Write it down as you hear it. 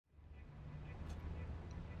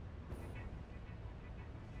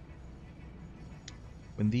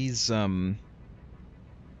When these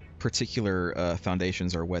particular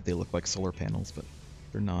foundations are wet, they look like solar panels, but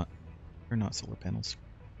they're not. They're not solar panels.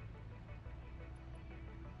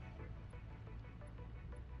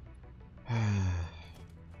 How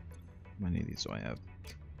many of these do I have?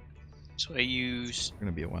 So I use It's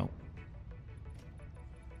gonna be a while.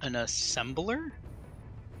 an assembler?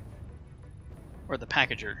 Or the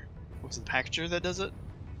packager? Was it the packager that does it?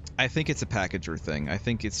 I think it's a packager thing. I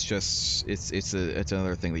think it's just it's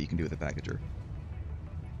another thing that you can do with a packager.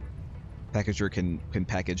 Packager can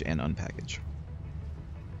package and unpackage.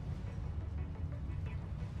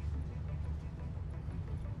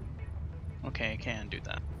 Okay, I can do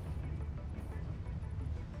that.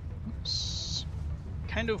 Oops.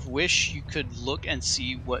 Kind of wish you could look and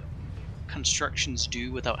see what constructions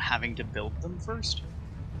do without having to build them first.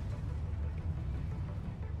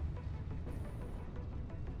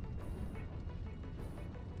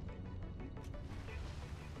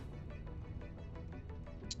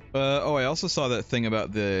 Oh, I also saw that thing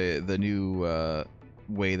about the new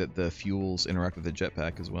way that the fuels interact with the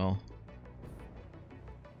jetpack as well,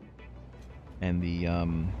 and the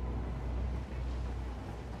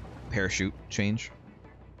parachute change.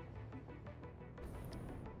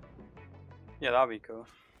 Yeah, that'd be cool.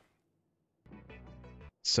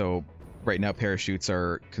 So right now parachutes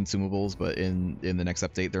are consumables, but in the next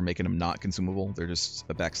update they're making them not consumable. They're just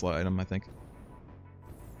a backslot item, I think.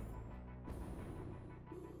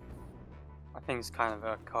 I think it's kind of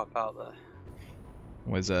a cop out there.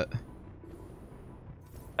 What is that?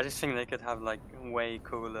 I just think they could have like way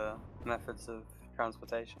cooler methods of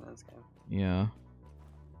transportation in this game. Yeah.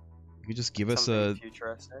 You could just give us Something a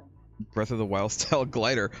futuristic. Breath of the Wild style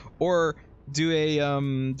glider, or do a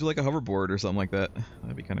do like a hoverboard or something like that.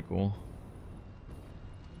 That'd be kind of cool.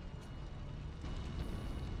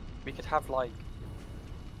 We could have like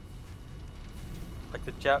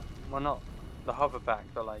the jet, well not the hoverback,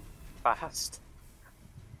 but like fast,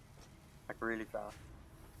 like really fast.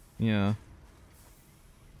 Yeah.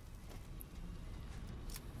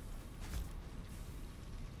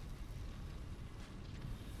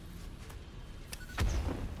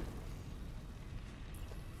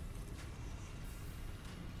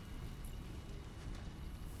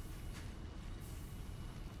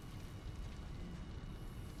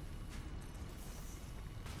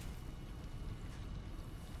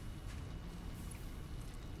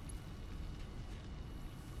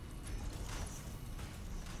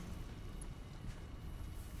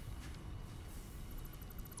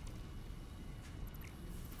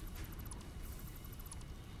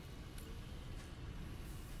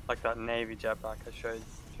 Like that navy jetpack I showed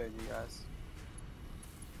you guys.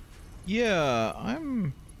 Yeah,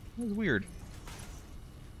 That was weird. It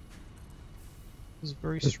was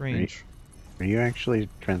very strange. Are you actually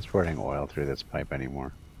transporting oil through this pipe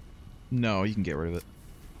anymore? No, you can get rid of it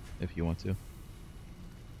if you want to.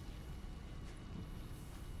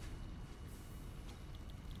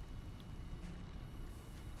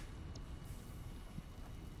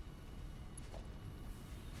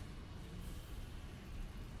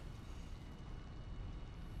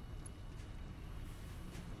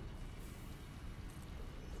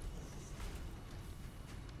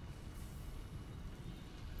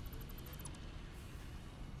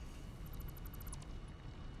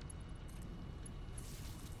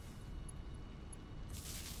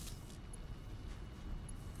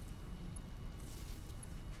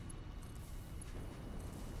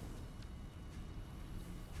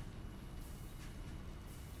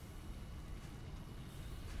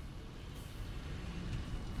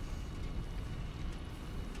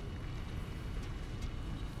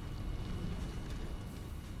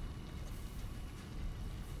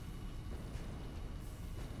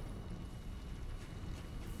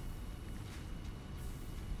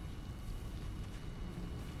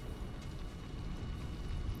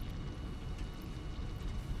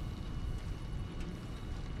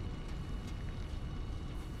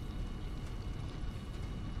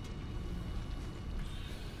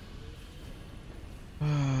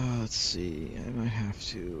 Let's see. I might have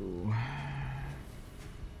to.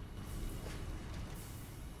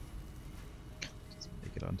 Just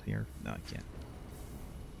make it onto here. No, I can't.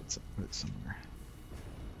 Let's put it somewhere.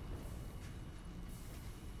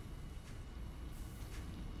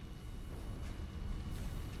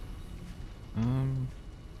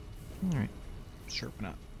 All right. Sure, why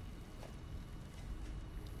not?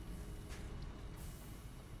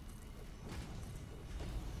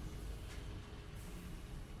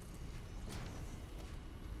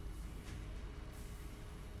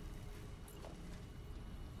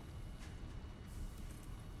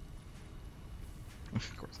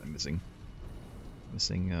 Of course, I'm missing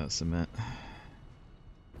Missing cement.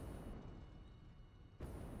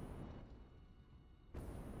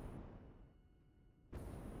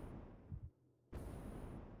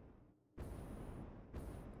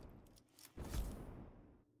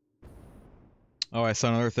 Oh, I saw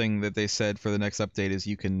another thing that they said for the next update is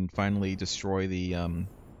you can finally destroy the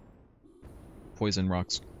poison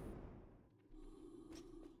rocks.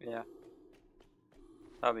 Yeah.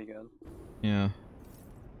 That'll be good. Yeah.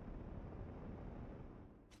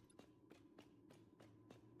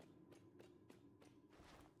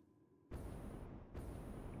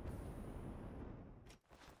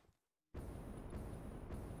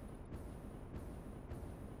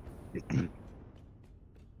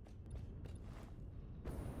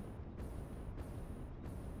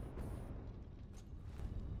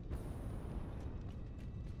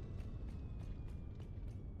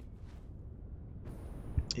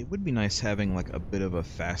 It would be nice having like a bit of a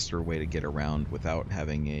faster way to get around without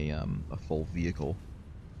having a full vehicle.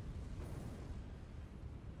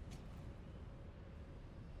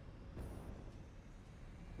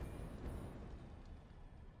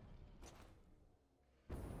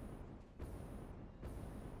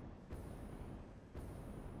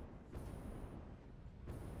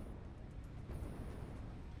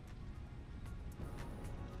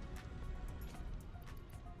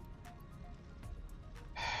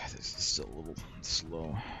 This is still a little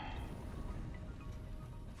slow.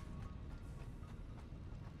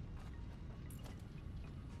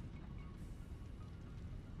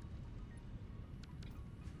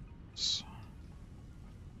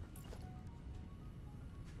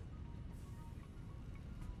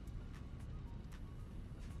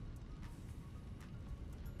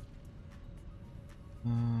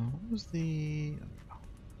 What was the...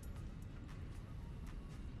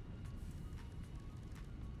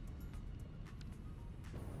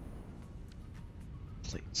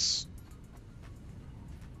 plates.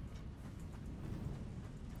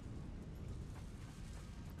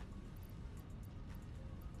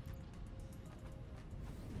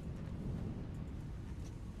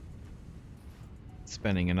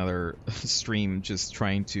 Spending another stream just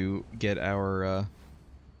trying to get our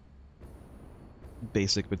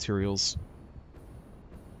basic materials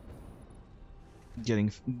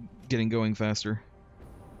getting going faster.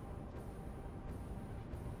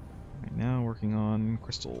 Right now working on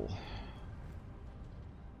crystal.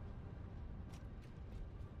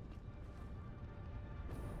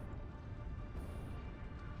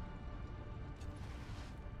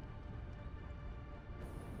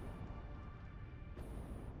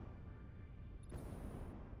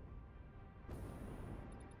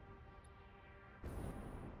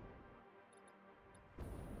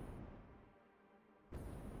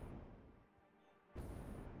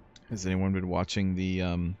 Has anyone been watching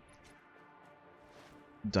the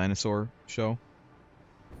dinosaur show?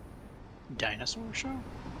 Dinosaur show?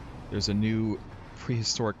 There's a new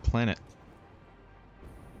prehistoric planet.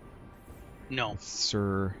 No. With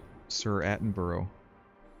Sir Attenborough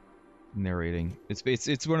narrating.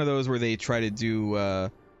 It's one of those where they try to do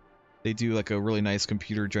they do like a really nice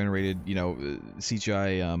computer generated, you know,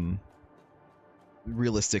 CGI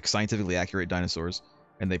realistic, scientifically accurate dinosaurs,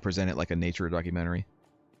 and they present it like a nature documentary.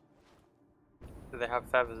 Do they have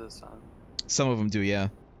feathers this time? Some of them do, yeah.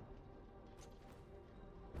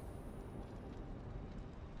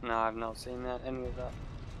 No, I've not seen any of that.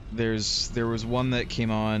 There was one that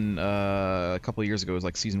came on a couple of years ago. It was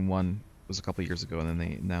like season 1 was a couple of years ago, and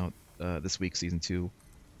then this week season 2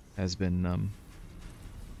 has been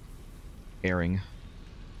airing,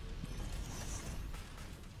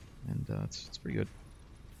 and it's pretty good.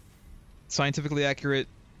 Scientifically accurate,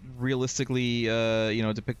 realistically you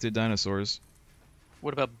know, depicted dinosaurs.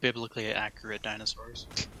 What about biblically accurate dinosaurs?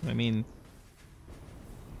 I mean,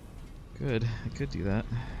 good. I could do that.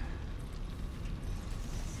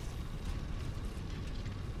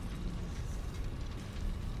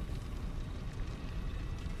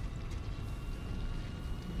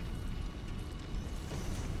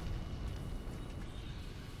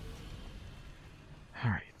 All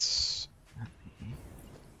right.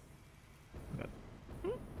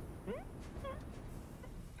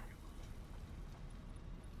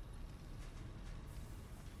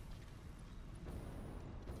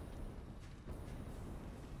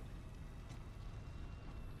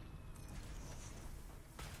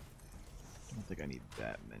 I don't think I need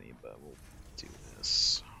that many, but we'll do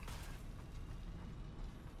this.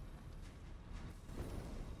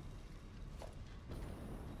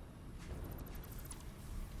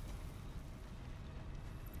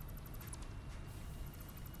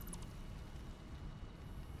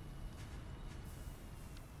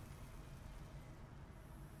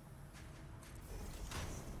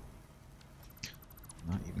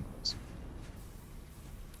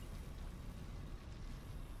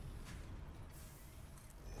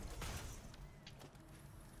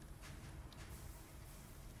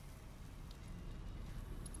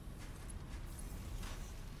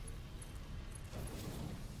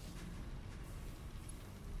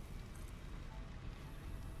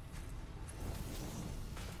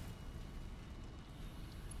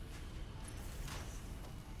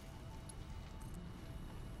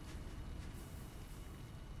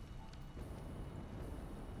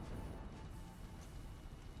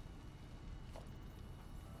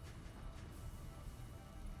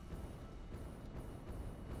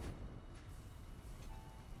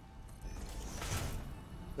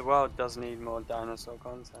 The world does need more dinosaur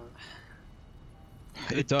content. It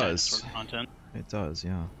Good does. dinosaur content. It does,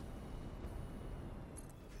 yeah.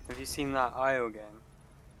 Have you seen that Isle game?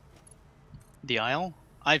 The Isle?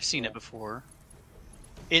 I've seen Yeah. it before.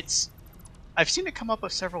 I've seen it come up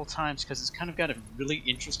several times because it's kind of got a really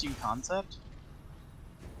interesting concept.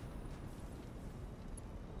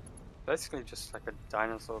 Basically just like a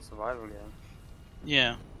dinosaur survival game.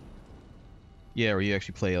 Yeah. Yeah, where you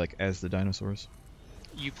actually play like as the dinosaurs.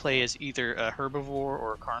 You play as either a herbivore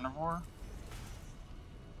or a carnivore.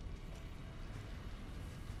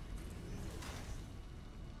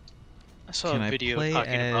 I saw Can a I video play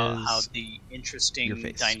talking about how as the your interesting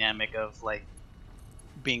face? dynamic of like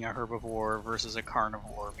being a herbivore versus a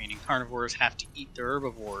carnivore, meaning carnivores have to eat the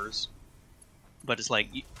herbivores, but it's like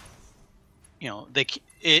you know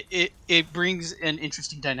it brings an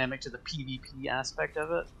interesting dynamic to the PvP aspect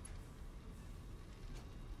of it.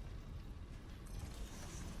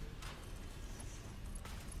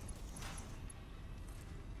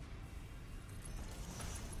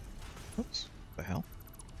 Oops. The hell?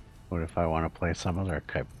 What if I want to play some other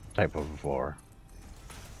type of lore?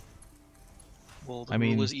 Well, the I rule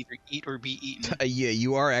mean- is either eat or be eaten. Yeah,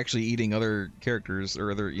 you are actually eating other characters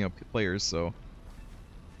or other, players, so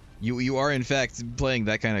you are in fact playing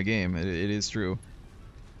that kind of game. It is true.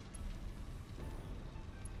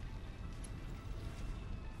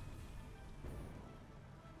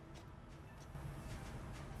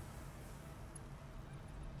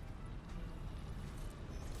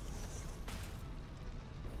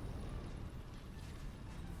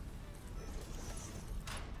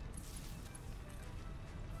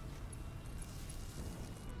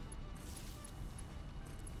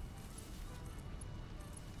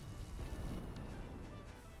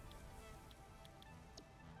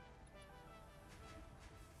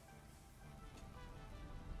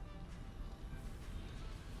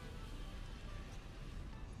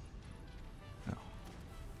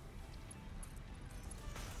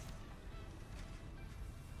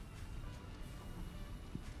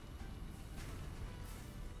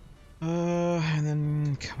 And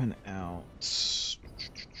then coming out.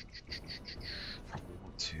 Probably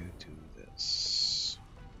want to do this.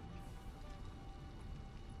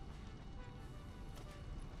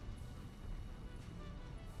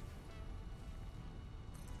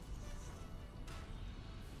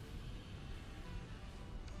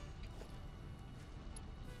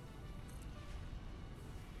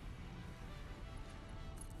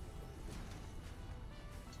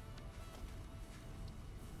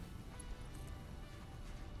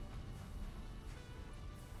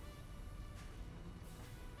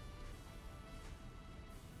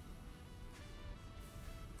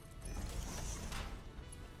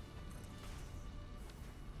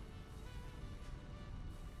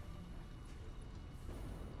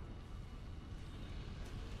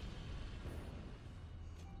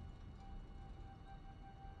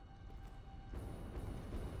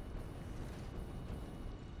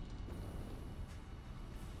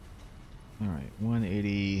 All right,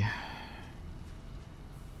 180.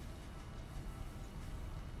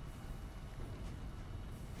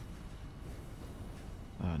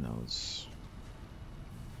 No, it's.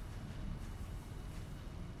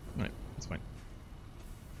 All right, that's fine.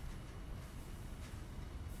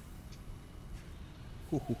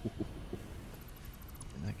 In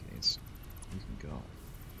that case, you can go.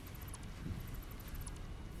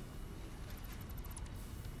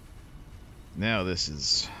 Now this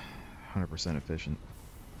is 100% efficient.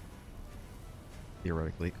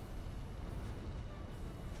 Theoretically.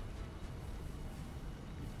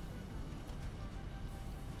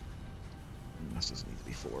 This doesn't need to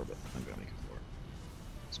be 4, but I'm gonna make it 4.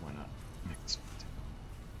 So why not make this 5?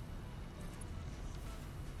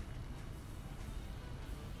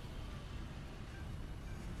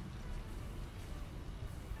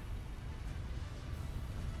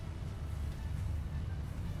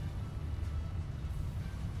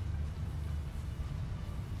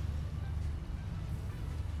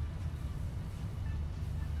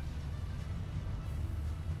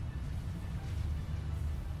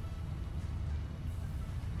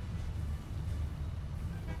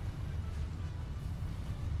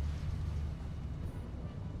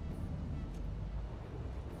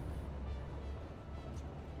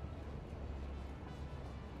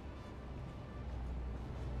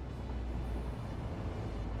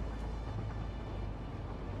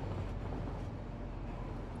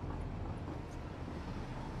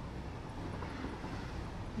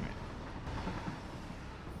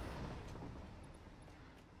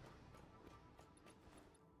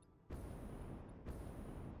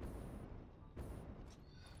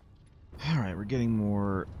 getting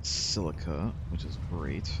more silica, which is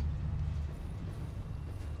great.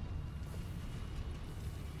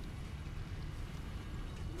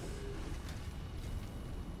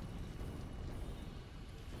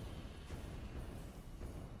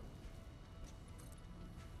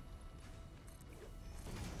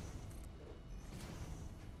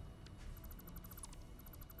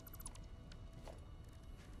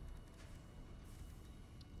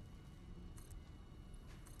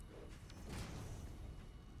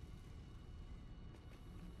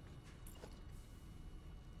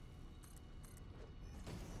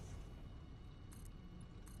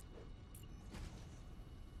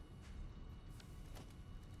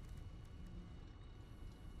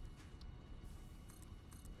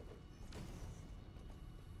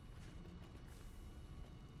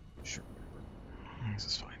 Sure. This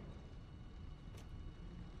is fine.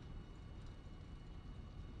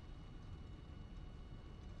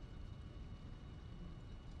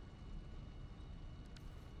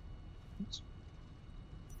 Oops.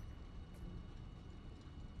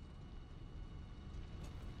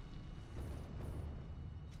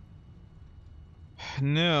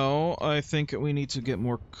 Now, I think we need to get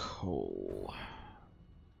more coal.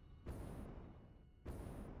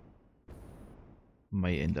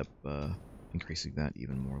 Might end up increasing that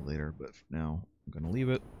even more later, but for now, I'm going to leave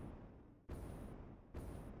it.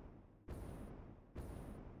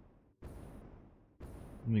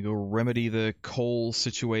 Let me go remedy the coal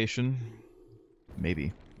situation.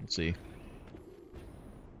 Maybe. We'll see.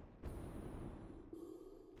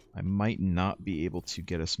 I might not be able to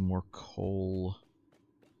get us more coal.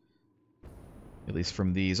 At least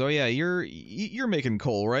from these. Oh yeah, you're making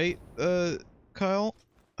coal, right? Kyle?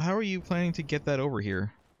 How are you planning to get that over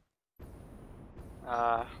here?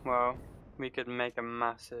 Well, we could make a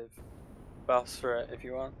massive bus for it if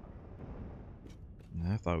you want.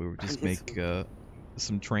 I thought we would just make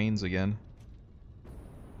some trains again.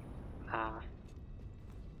 Nah.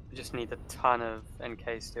 We just need a ton of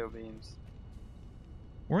NK steel beams.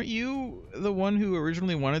 Weren't you the one who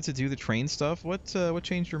originally wanted to do the train stuff? What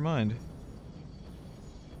changed your mind?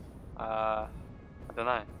 I don't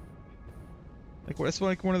know. Like, that's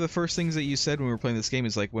like one of the first things that you said when we were playing this game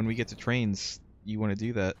is like, when we get to trains, you want to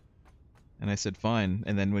do that. And I said fine.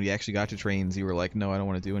 And then when you actually got to trains, you were like, no, I don't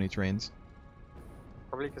want to do any trains.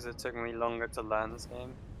 Probably because it took me longer to learn this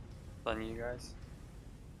game than you guys.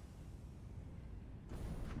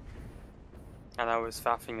 And I was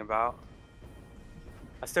faffing about.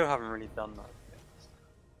 I still haven't really done that.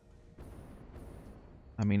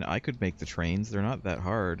 I mean, I could make the trains. They're not that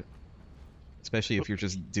hard. Especially if you're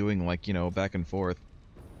just doing, like, you know, back and forth.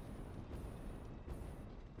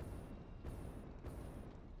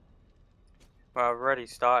 Well, I've already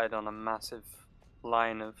started on a massive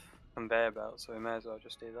line of conveyor belts, so we may as well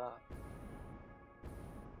just do that.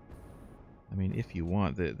 I mean, if you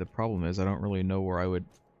want. The problem is I don't really know where I would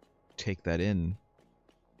take that in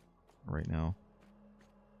right now.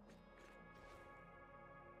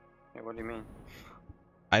 Yeah, what do you mean?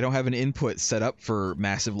 I don't have an input set up for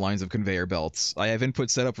massive lines of conveyor belts. I have input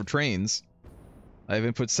set up for trains. I have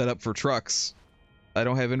input set up for trucks. I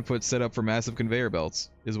don't have input set up for massive conveyor belts,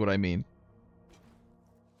 is what I mean.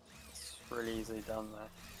 It's really easily done there.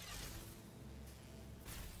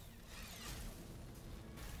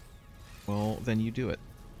 Well, then you do it.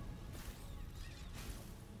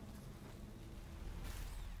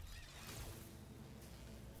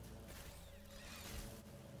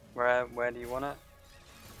 Where do you want it?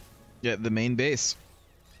 Yeah, the main base.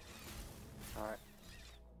 Alright.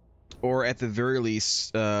 Or at the very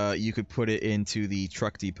least, you could put it into the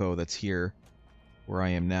truck depot that's here, where I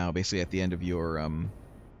am now, basically at the end of your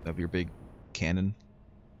big cannon.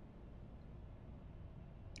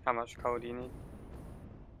 How much coal do you need?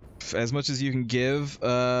 As much as you can give.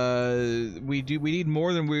 We need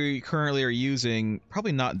more than we currently are using.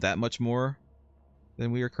 Probably not that much more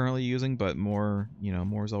than we are currently using, but more, you know,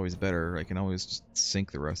 more is always better. I can always just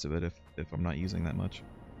sink the rest of it if I'm not using that much.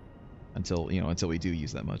 Until we do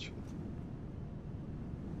use that much.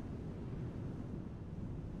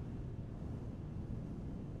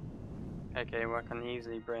 Okay, well I can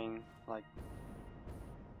easily bring like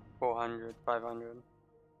 400, 500.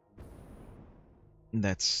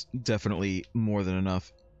 That's definitely more than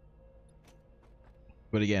enough.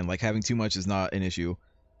 But again, like, having too much is not an issue.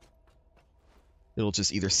 It'll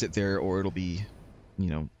just either sit there or it'll be, you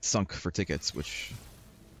know, sunk for tickets, which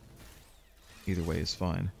either way is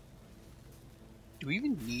fine. Do we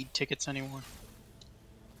even need tickets anymore?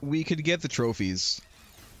 We could get the trophies.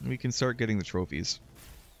 We can start getting the trophies.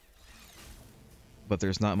 But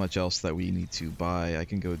there's not much else that we need to buy. I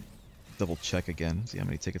can go double check again, see how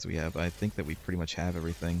many tickets we have. I think that we pretty much have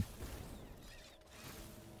everything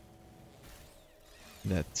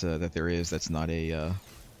that that there is. That's not a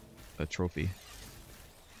trophy.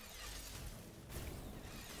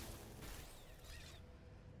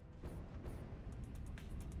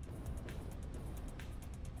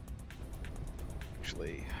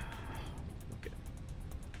 Actually,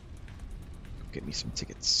 get me some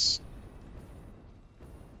tickets.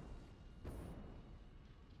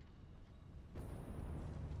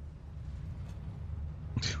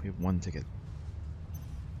 We have one ticket.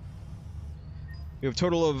 We have a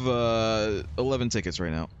total of 11 tickets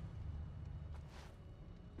right now.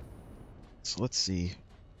 So let's see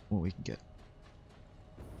what we can get.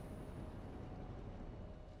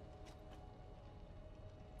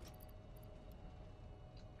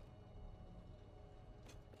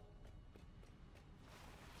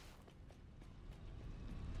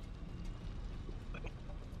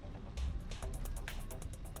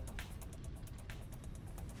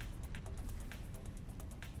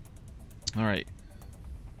 Alright.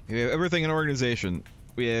 We have everything in organization.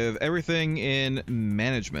 We have everything in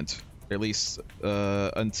management. At least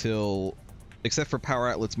until... Except for Power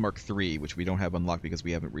Outlets Mark III, which we don't have unlocked because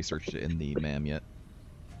we haven't researched it in the MAM yet.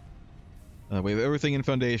 We have everything in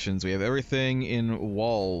foundations. We have everything in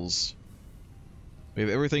walls. We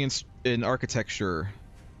have everything in architecture.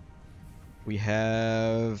 We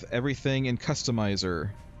have everything in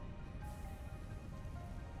customizer.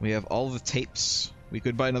 We have all the tapes. We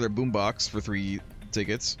could buy another boombox for 3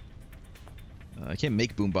 tickets. I can't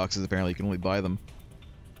make boomboxes apparently, you can only buy them.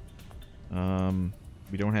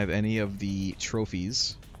 We don't have any of the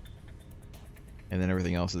trophies. And then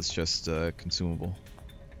everything else is just consumable.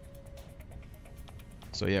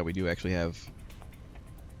 So yeah, we do actually have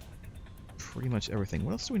pretty much everything.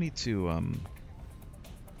 What else do we need to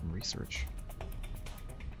research?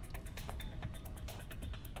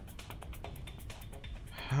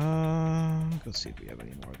 Go see if we have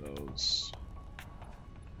any more of those.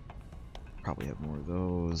 Probably have more of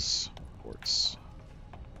those. Reports.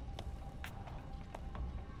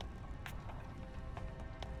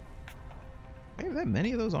 I have that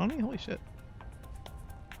many of those on me? Holy shit.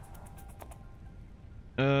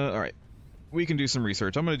 Alright. We can do some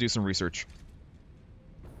research. I'm gonna do some research.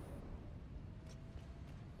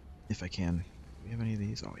 If I can. Do we have any of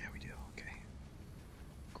these? Oh yeah, we do. Okay.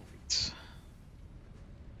 Great.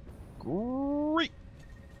 Great!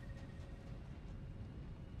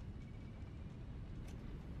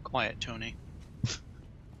 Quiet, Tony.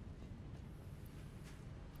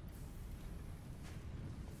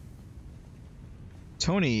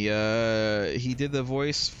 Tony, he did the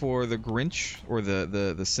voice for the Grinch, or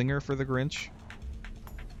the singer for the Grinch.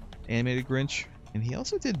 Animated Grinch. And he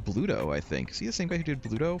also did Bluto, I think. Is he the same guy who did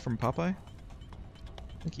Bluto from Popeye?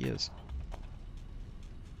 I think he is.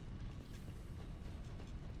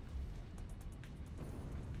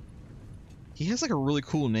 He has like a really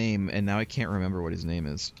cool name, and now I can't remember what his name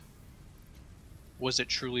is. Was it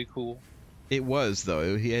truly cool? It was, though.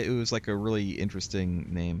 It was like a really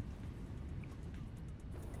interesting name.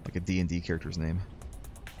 Like a D&D character's name.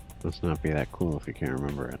 Let's not be that cool if you can't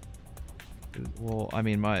remember it. Well, I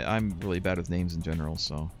mean, I'm really bad with names in general,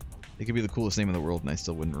 so... It could be the coolest name in the world, and I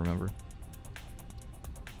still wouldn't remember.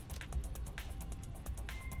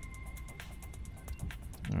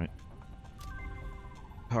 Alright.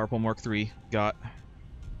 Power Pole Mark III. Got.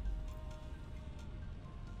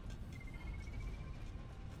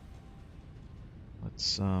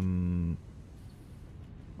 Let's, oh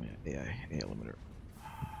yeah, AI limiter.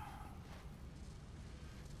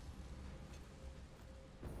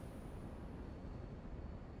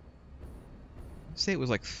 Say it was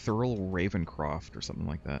like Thurl Ravencroft or something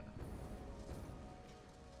like that.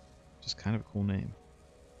 Just kind of a cool name.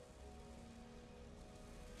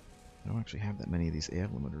 I don't actually have that many of these AI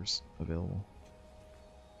limiters available.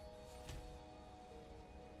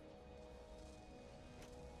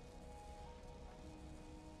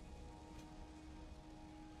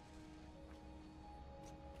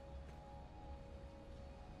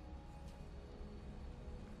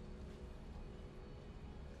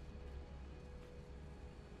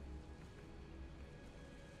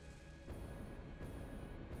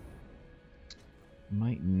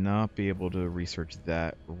 Might not be able to research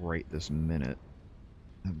that right this minute.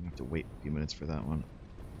 I'm gonna have to wait a few minutes for that one.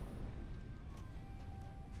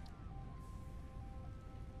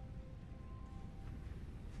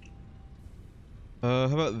 How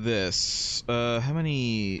about this? How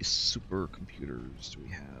many supercomputers do we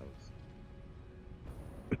have?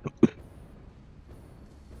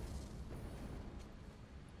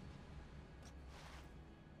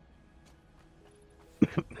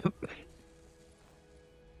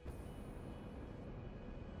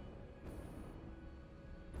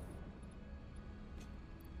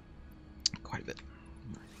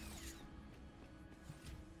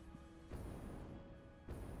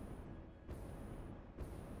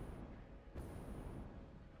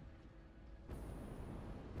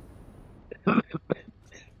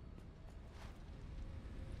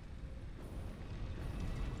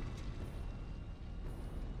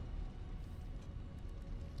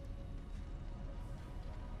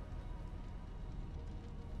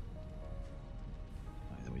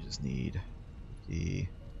 just need 50,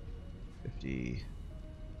 50,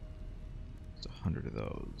 just 100 of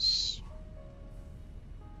those.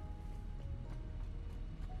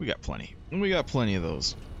 We got plenty. We got plenty of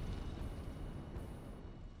those.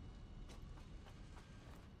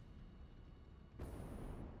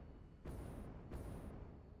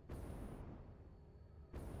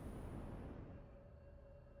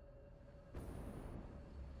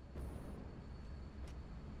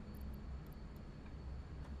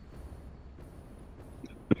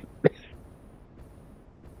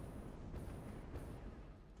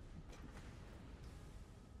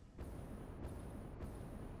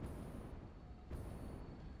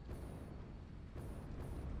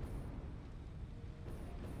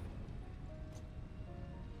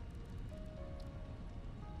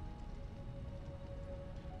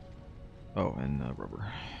 Oh, and rubber.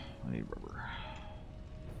 I need rubber.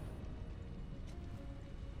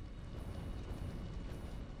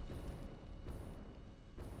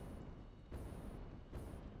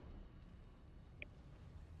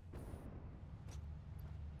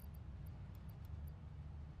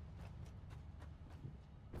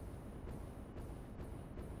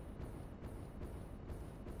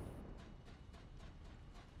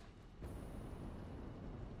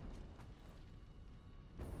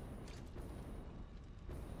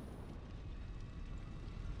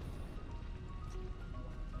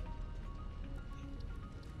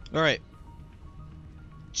 All right.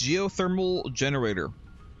 Geothermal generator.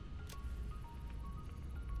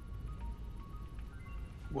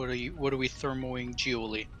 What are we thermoing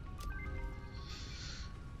geoly?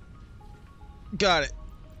 Got it.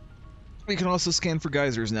 We can also scan for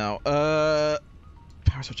geysers now. Power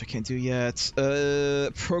switch I can't do yet.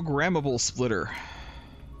 Programmable splitter,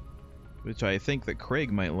 which I think that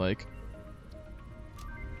Craig might like.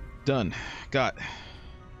 Done. Got.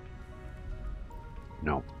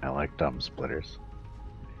 No, I like dumb splitters.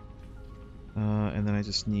 And then I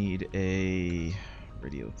just need a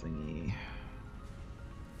radio thingy.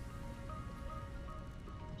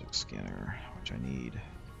 Object scanner, which I need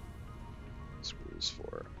screws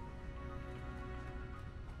for.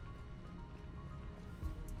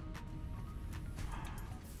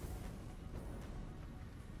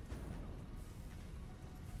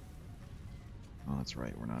 Oh, that's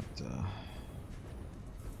right, we're not,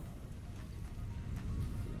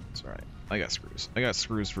 It's alright. I got screws. I got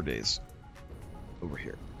screws for days. Over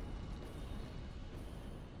here.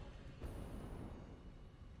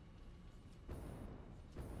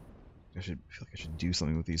 I feel like I should do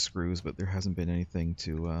something with these screws, but there hasn't been anything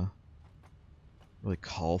to really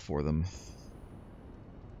call for them.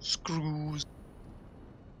 Screws.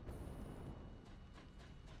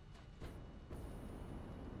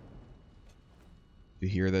 You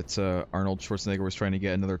hear that Arnold Schwarzenegger was trying to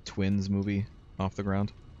get another Twins movie off the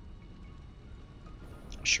ground?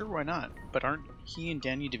 Sure, why not? But aren't he and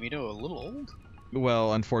Danny DeVito a little old?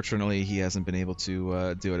 Well, unfortunately, he hasn't been able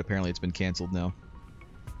to do it. Apparently, it's been canceled now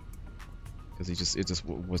because it just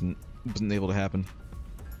wasn't able to happen.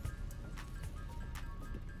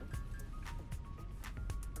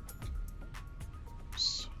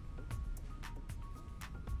 Oops.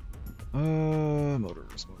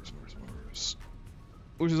 Motors.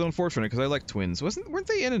 Which is unfortunate because I like Twins. Weren't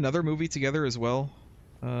they in another movie together as well?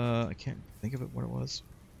 I can't think of what it was.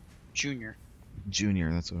 Junior.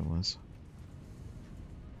 Junior, that's what it was.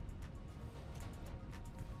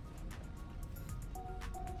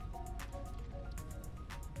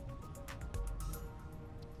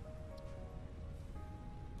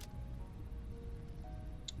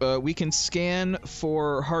 We can scan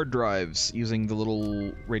for hard drives using the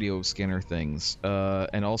little radio scanner things.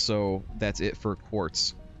 And also, that's it for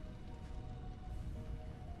quartz.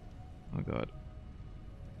 Oh god.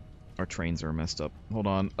 Our trains are messed up. Hold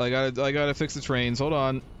on. I gotta fix the trains. Hold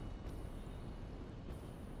on.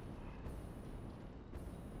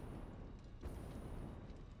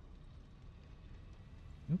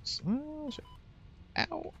 Oops. Oh, shit.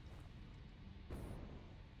 Ow.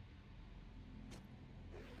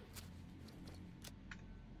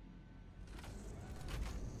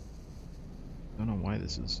 I don't know why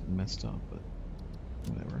this is messed up, but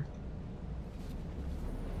whatever.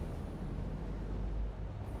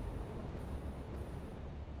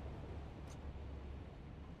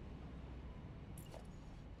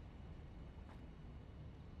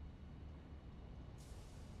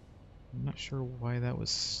 I'm not sure why that was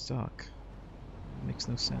stuck. It makes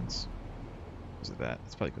no sense. Because of that.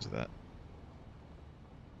 It's probably because of that.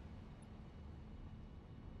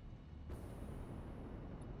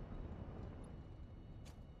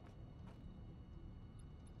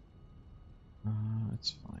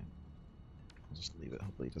 It's fine. I'll just leave it.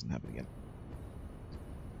 Hopefully it doesn't happen again.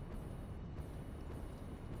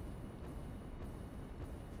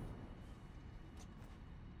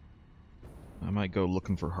 I might go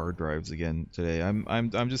looking for hard drives again today.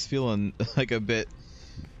 I'm just feeling like a bit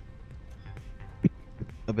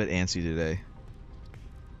antsy today.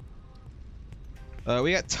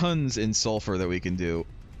 We got tons in sulfur that we can do,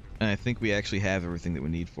 and I think we actually have everything that we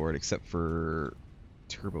need for it except for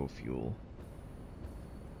turbo fuel.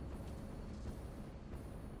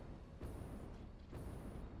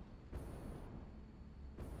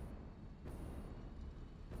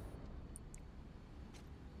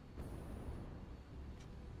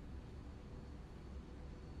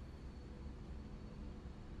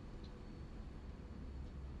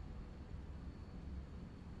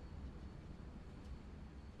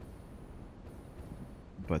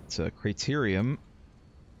 But Criterium,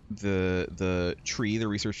 the tree, the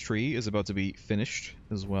research tree, is about to be finished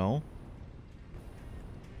as well.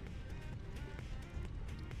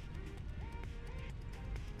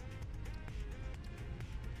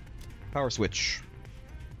 Power switch.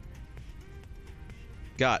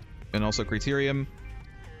 Got. And also Criterium.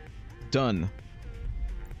 Done.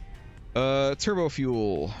 Turbo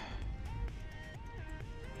fuel.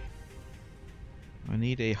 I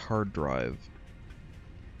need a hard drive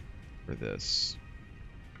for this.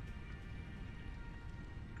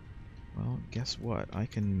 Well, guess what? I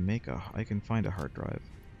can find a hard drive.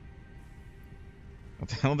 I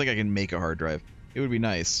don't think I can make a hard drive. It would be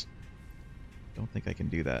nice. Don't think I can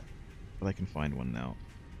do that. But I can find one now.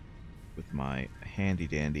 With my handy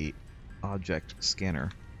dandy object scanner.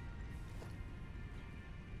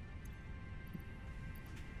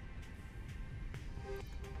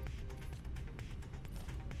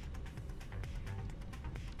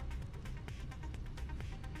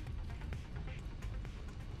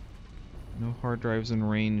 No hard drives in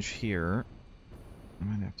range here. I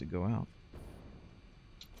might have to go out.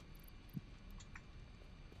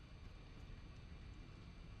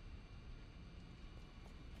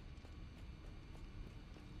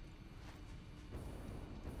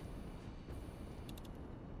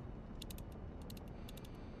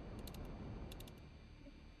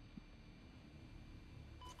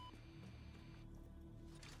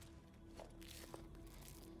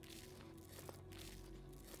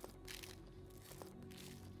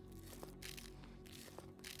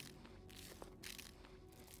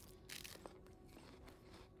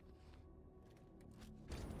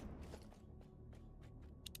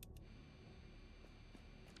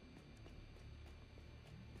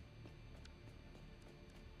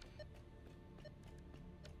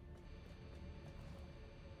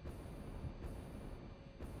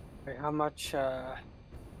 Wait, how much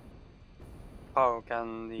power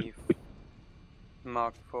can the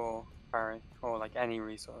Mark IV carry, or like any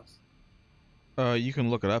resource? You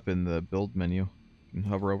can look it up in the build menu. You can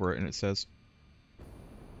hover over it and it says.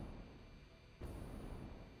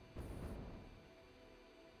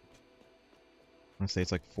 I want to say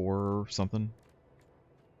it's like 4 something.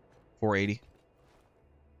 480.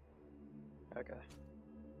 Okay.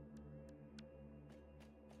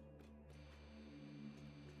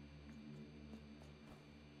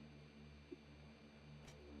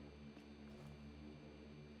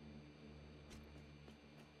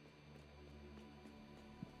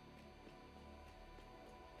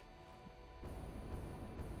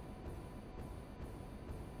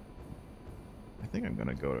 I think I'm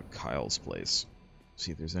gonna go to Kyle's place.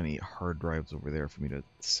 See if there's any hard drives over there for me to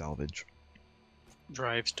salvage.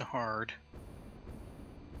 Drives to hard.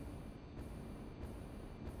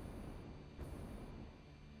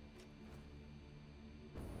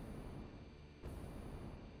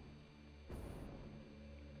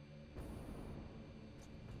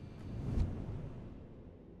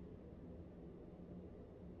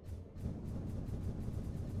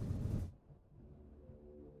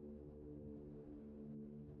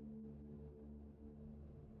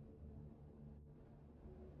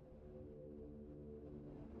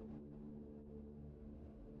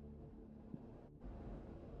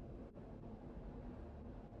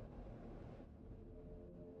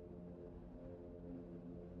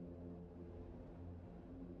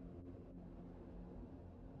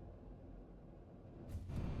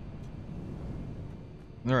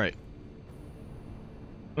 Alright.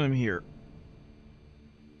 I'm here.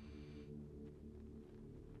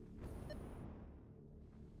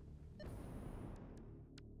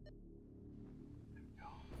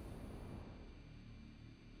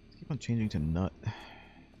 Keep on changing to nut. I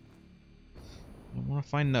don't want to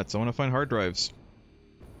find nuts. I want to find hard drives.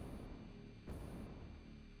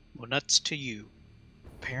 Well, nuts to you.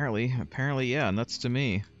 Apparently, yeah, nuts to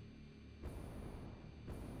me.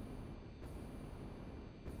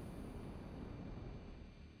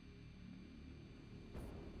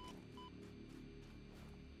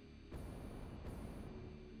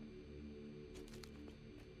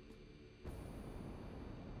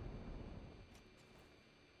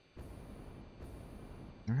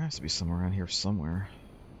 has to be somewhere around here somewhere.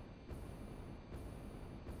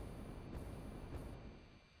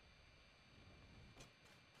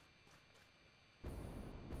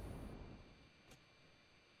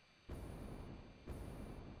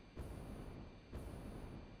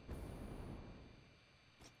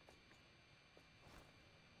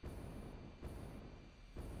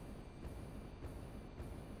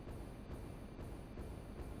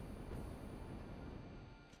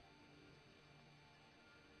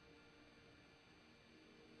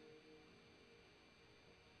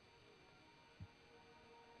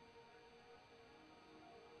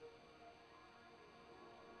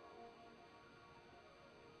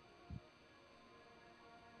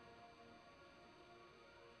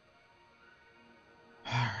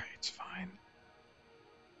 Alright, it's fine.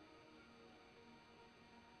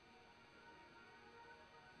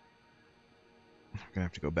 I'm gonna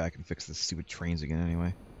have to go back and fix the stupid trains again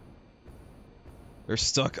anyway. They're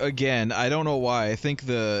stuck again. I don't know why. I think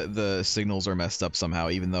the signals are messed up somehow,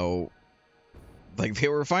 even though like they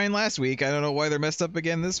were fine last week. I don't know why they're messed up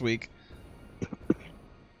again this week.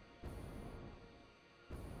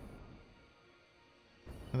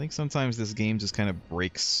 I think sometimes this game just kind of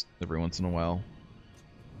breaks every once in a while.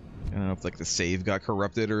 I don't know if like the save got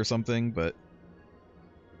corrupted or something, but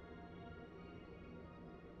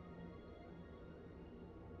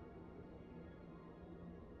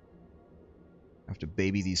I have to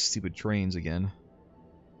baby these stupid trains again.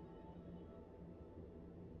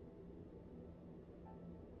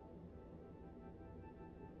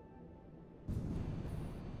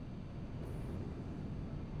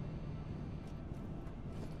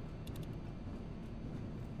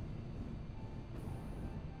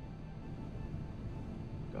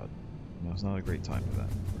 God, no, it's not a great time for that.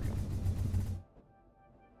 There we go.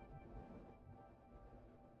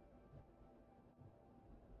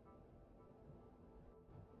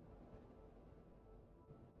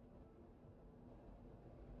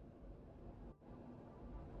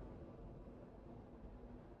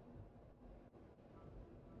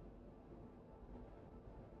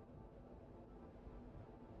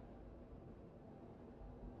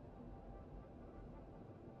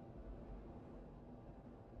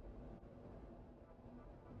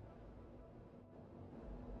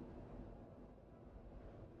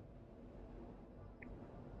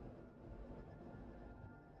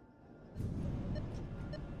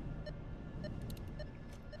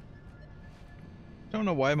 I don't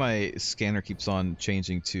know why my scanner keeps on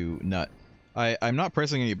changing to nut. I'm not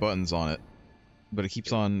pressing any buttons on it, but it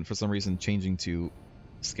keeps on, for some reason, changing to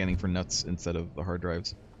scanning for nuts instead of the hard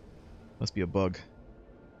drives. Must be a bug.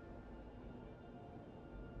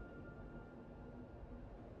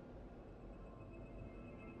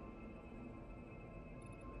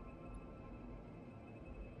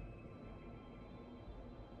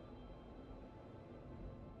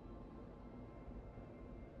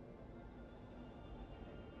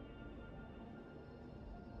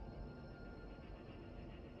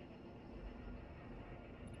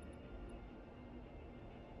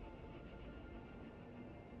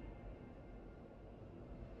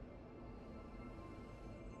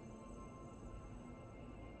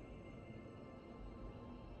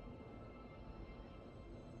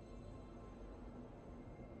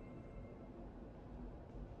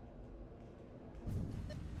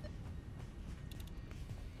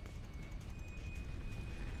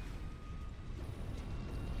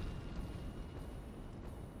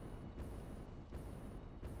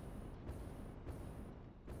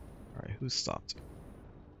 Alright, who's stopped?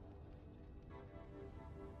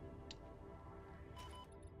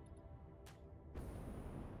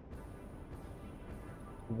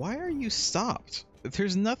 Why are you stopped?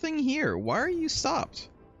 There's nothing here. Why are you stopped?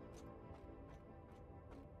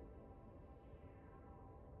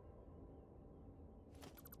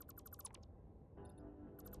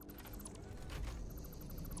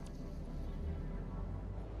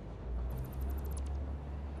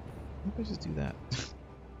 Why don't I just do that?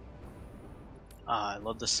 I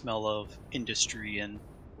love the smell of industry. And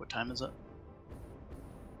what time is it?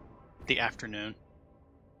 The afternoon.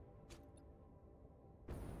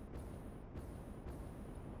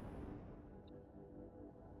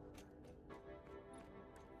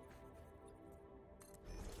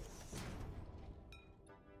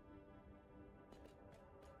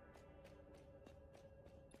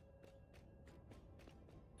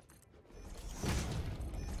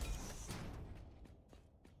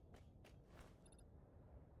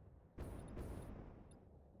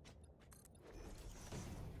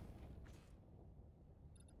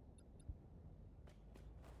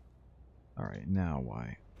 Alright, now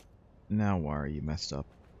why? Now why are you messed up?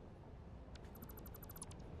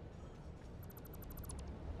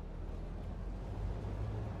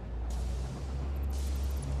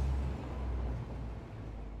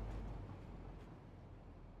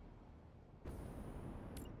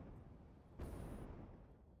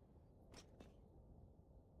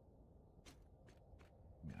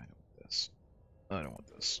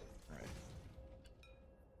 this. All right.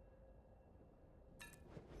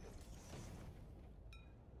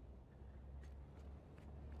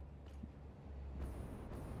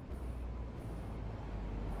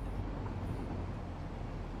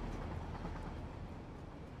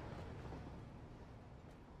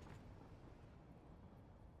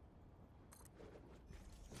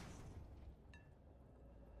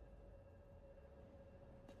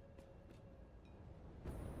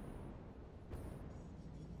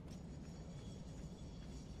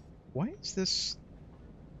 Why is this...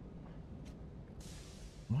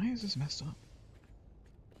 Why is this messed up?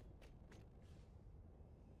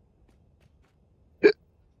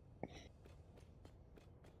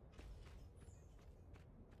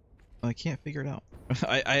 I can't figure it out.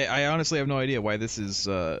 I honestly have no idea why this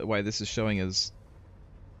is showing as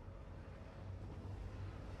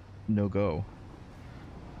no go.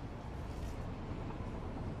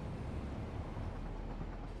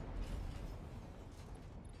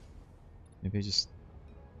 Maybe I just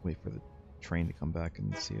wait for the train to come back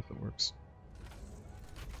and see if it works.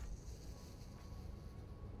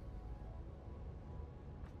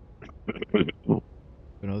 But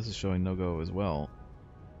no, this is showing no go as well.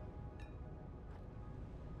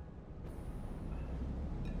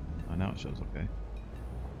 Oh, now it shows okay.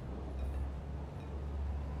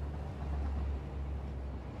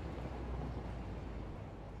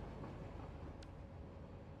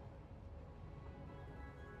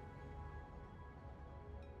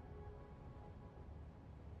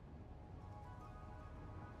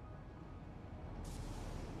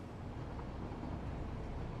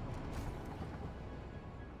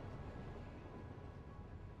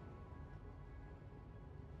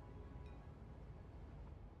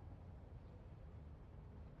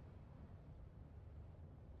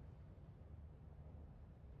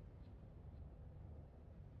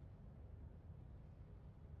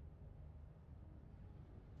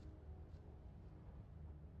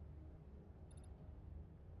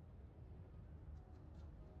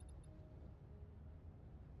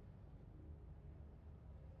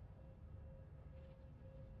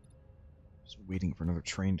 Just waiting for another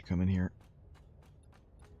train to come in here.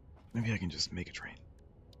 Maybe I can just make a train.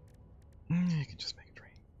 I can just make a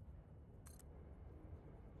train.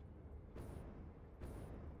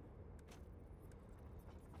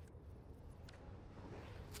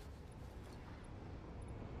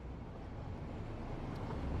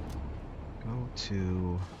 Go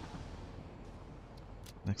to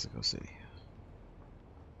Mexico City.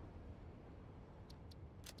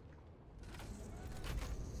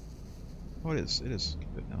 Oh, it is. It is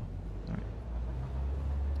good now. All right.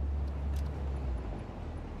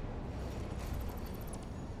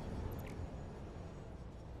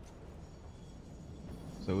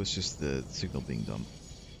 So it's just the signal being dumb.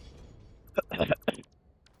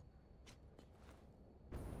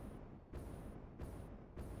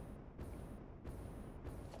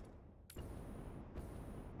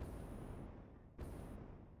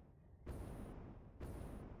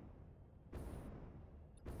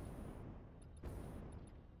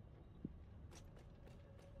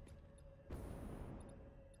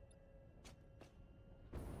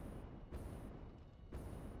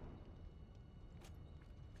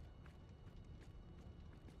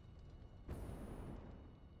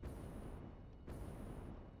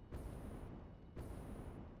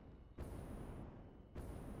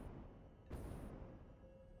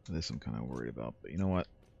 This I'm kind of worried about, but you know what?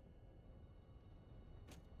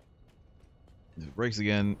 If it breaks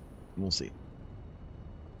again, we'll see.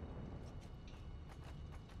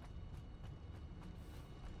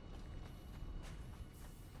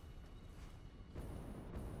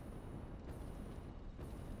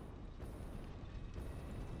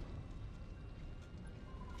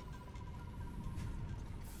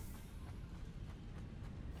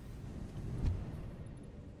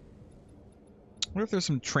 I wonder if there's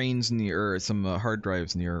some trains near, or some hard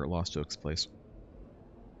drives near Lost Oaks place.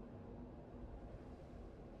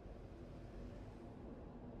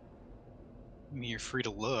 I mean, you're free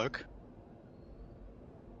to look.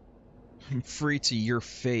 I'm free to your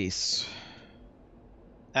face.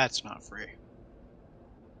 That's not free.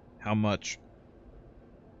 How much?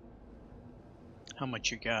 How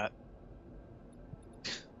much you got?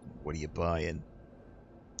 What are you buying?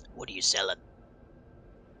 What are you selling?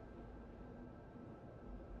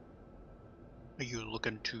 Are you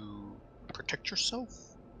looking to protect yourself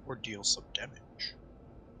or deal some damage?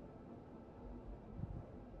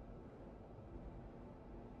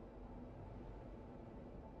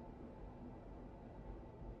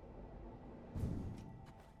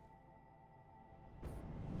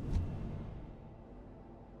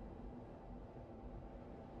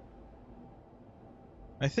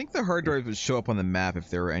 I think the hard drive would show up on the map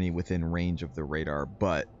if there were any within range of the radar,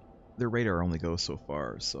 but the radar only goes so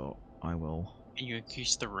far, so I will... Can you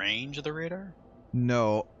increase the range of the radar?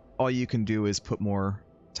 No, all you can do is put more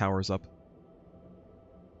towers up.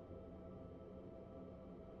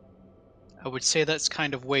 I would say that's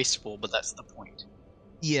kind of wasteful, but that's the point.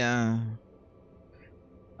 Yeah.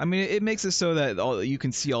 I mean, it makes it so that you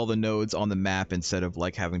can see all the nodes on the map instead of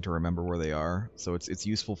like having to remember where they are. So it's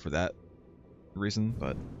useful for that reason,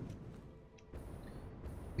 but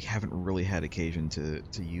we haven't really had occasion to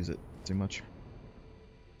use it too much.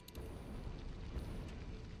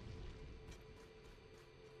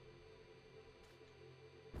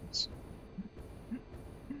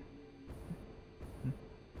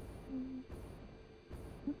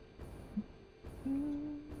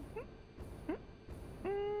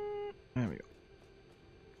 There we go.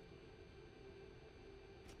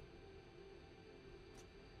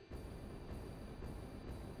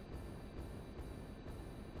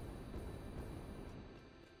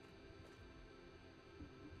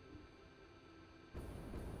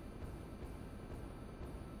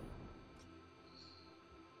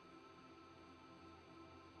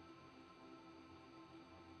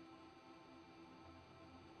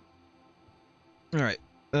 All right.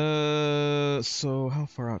 So how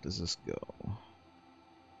far out does this go?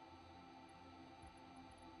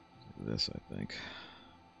 This, I think.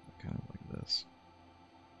 Kind of like this.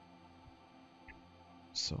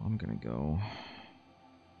 So I'm gonna go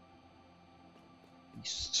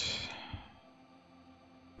east.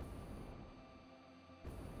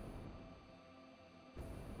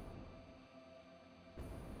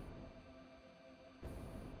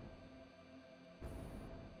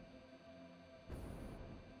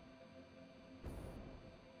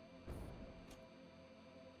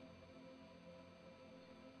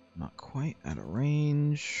 Not quite out of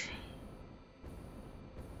range.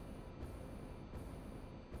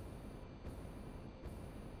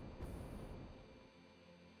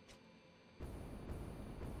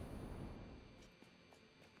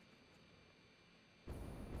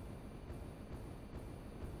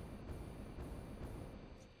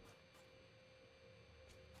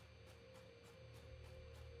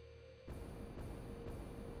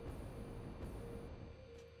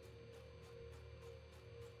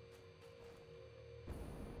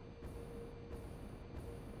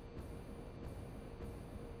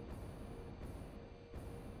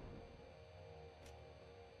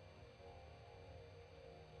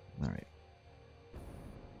 All right.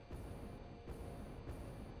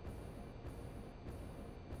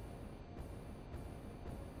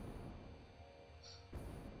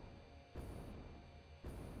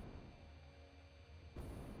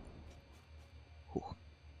 Whew.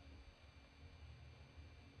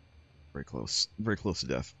 Very close to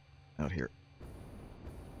death out here.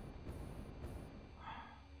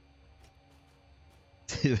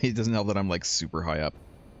 It doesn't help that I'm like super high up.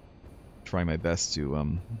 Trying my best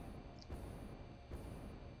to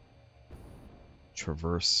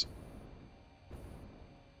traverse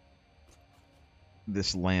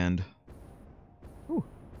this land. Ooh.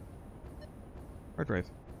 Hard drive.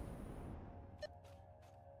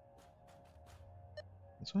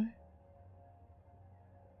 This way?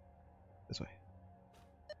 This way.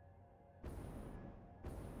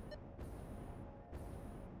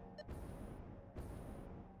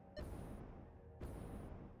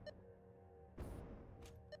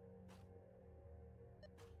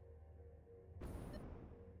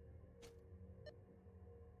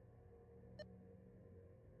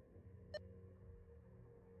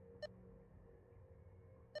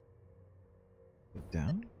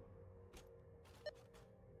 Down?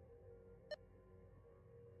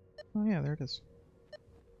 Oh yeah, there it is.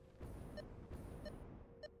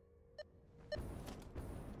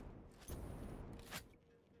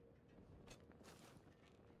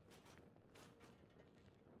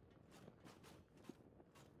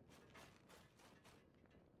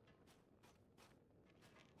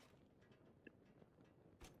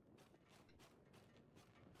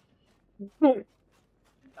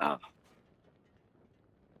 Ah.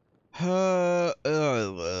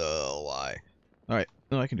 Why? Alright,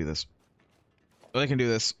 no, I can do this. I can do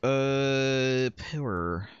this.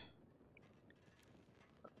 Power.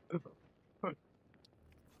 How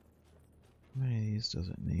many of these does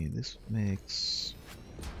it need? This makes...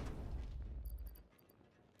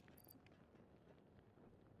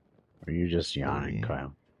 Are you just yawning, 30.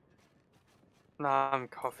 Kyle? Nah, I'm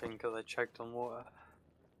coughing because I checked on water.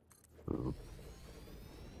 Ooh.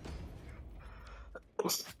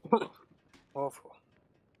 Awful.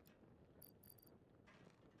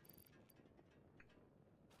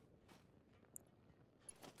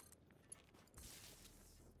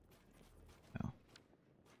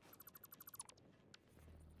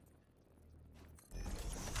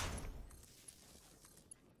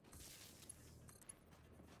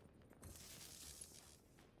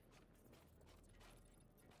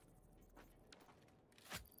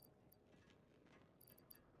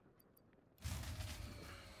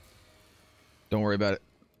 Don't worry about it.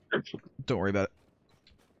 Don't worry about it.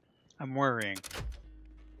 I'm worrying.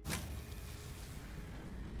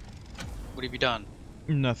 What have you done?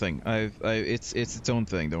 Nothing. It's its own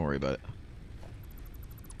thing. Don't worry about it.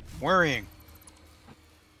 Worrying.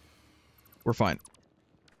 We're fine.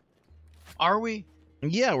 Are we?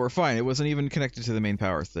 Yeah, we're fine. It wasn't even connected to the main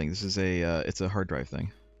power thing. This is it's a hard drive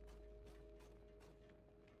thing.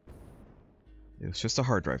 It was just a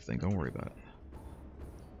hard drive thing. Don't worry about it.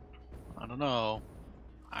 I don't know.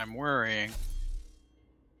 I'm worrying.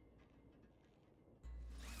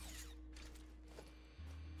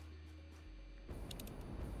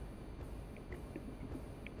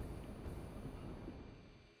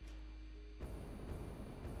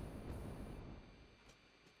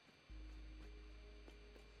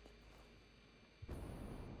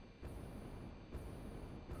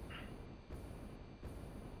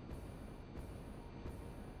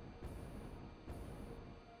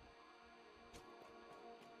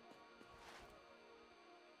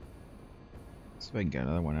 See if I can get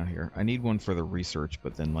another one out here. I need one for the research,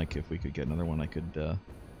 but then, like, if we could get another one, I could,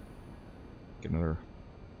 get another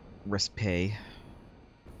recipe.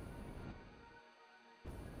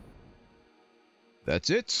 That's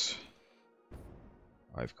it!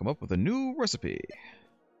 I've come up with a new recipe.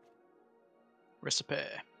 Recipe.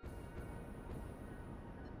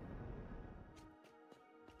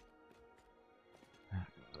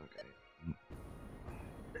 Okay.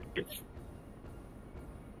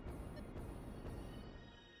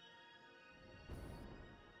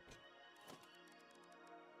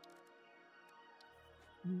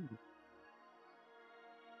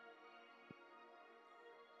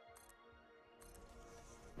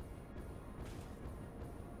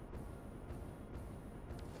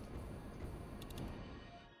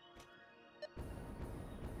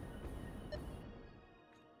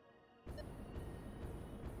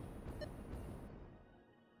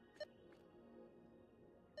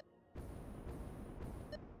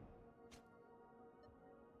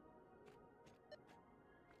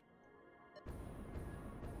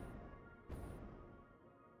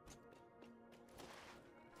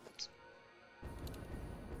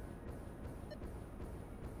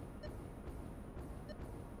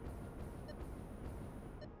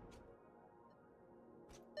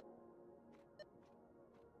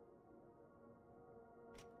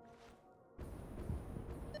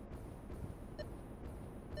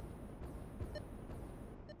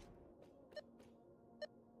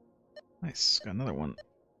 Nice. Got another one.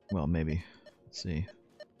 Well, maybe. Let's see.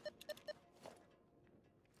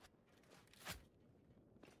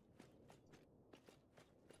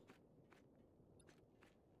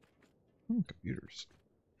 Computers.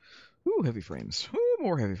 Ooh, heavy frames. Ooh,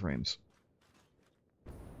 more heavy frames.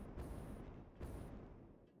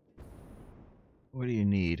 What do you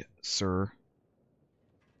need, sir?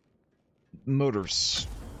 Motors.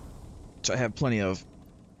 Which I have plenty of.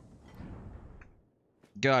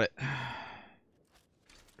 Got it.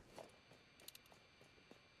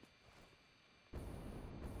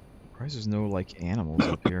 Surprised there's no, like, animals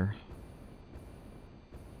up here.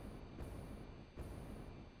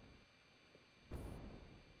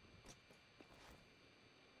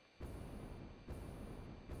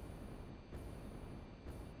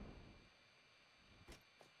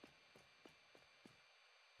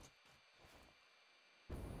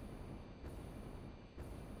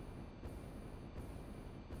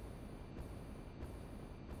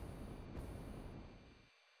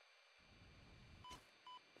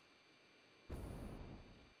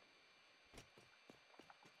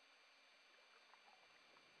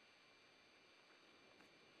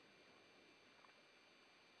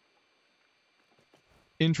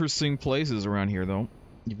 Interesting places around here, though,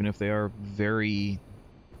 even if they are very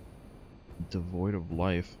devoid of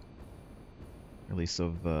life, at least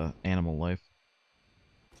of animal life.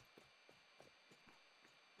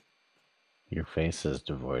 Your face is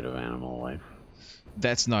devoid of animal life.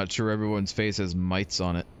 That's not true. Everyone's face has mites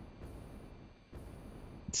on it.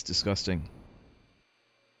 It's disgusting.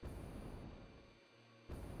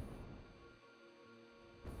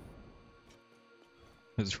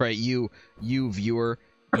 That's right, you viewer,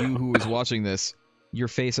 you who is watching this, your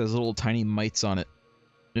face has little tiny mites on it.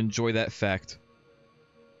 Enjoy that fact.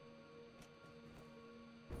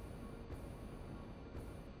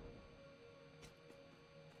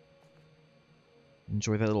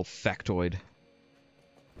 Enjoy that little factoid.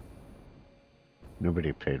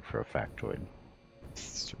 Nobody paid for a factoid.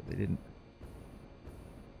 Sure, they didn't.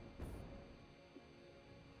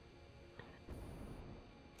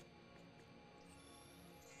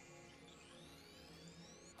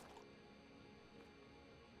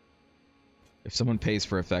 If someone pays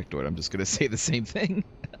for a factoid, I'm just gonna say the same thing.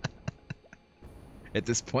 At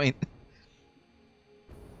this point.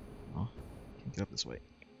 Oh, can't get up this way.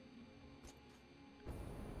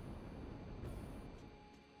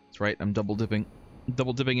 That's right, I'm double dipping.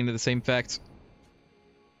 Double dipping into the same facts.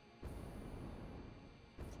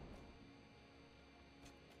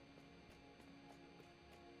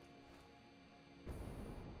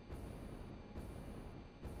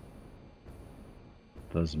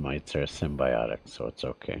 Those mites are symbiotic, so it's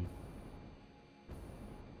okay.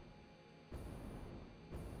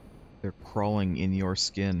 They're crawling in your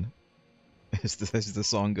skin, as the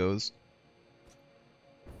song goes.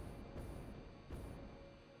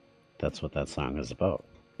 That's what that song is about.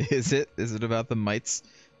 Is it? Is it about the mites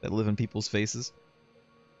that live in people's faces?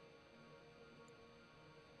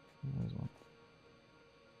 There's one.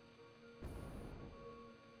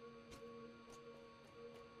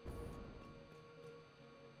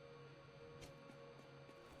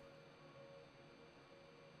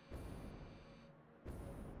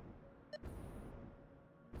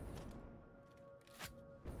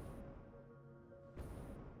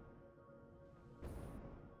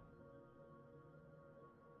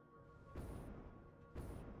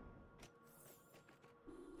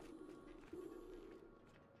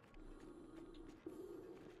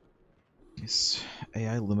 These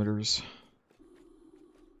AI limiters.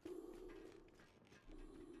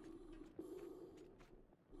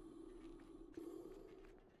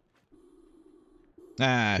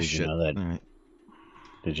 Ah, Did shit. you know that? All right.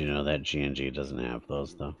 Did you know that G&G doesn't have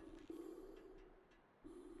those though?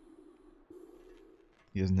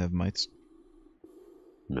 He doesn't have mites.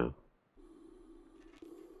 No.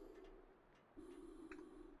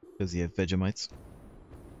 Does he have Vegemites?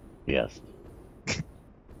 Yes.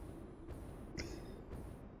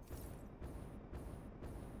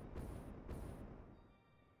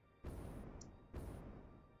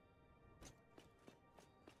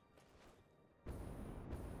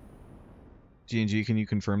 G&G, can you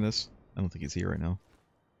confirm this? I don't think he's here right now.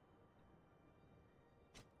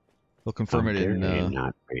 He'll confirm it in.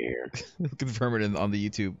 Not for here. He'll confirm it on the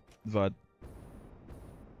YouTube VOD.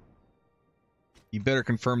 You better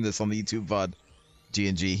confirm this on the YouTube VOD,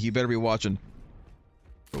 G&G. You better be watching.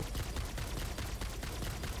 Oh.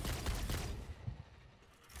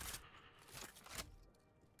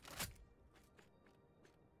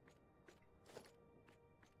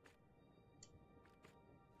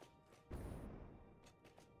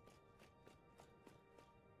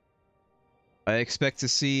 I expect to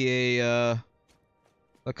see a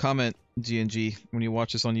comment, G&G, when you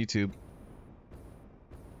watch this on YouTube.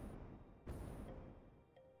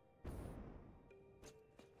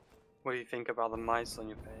 What do you think about the mice on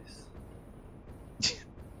your face?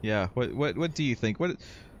 Yeah, what do you think? What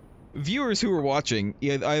viewers who are watching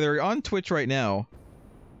either on Twitch right now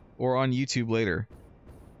or on YouTube later?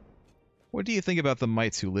 What do you think about the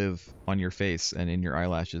mites who live on your face and in your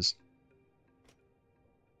eyelashes?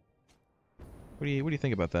 What do you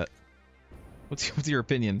think about that? What's your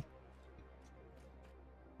opinion?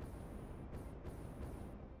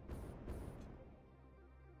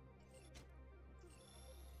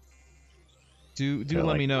 Do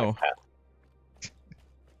let me know.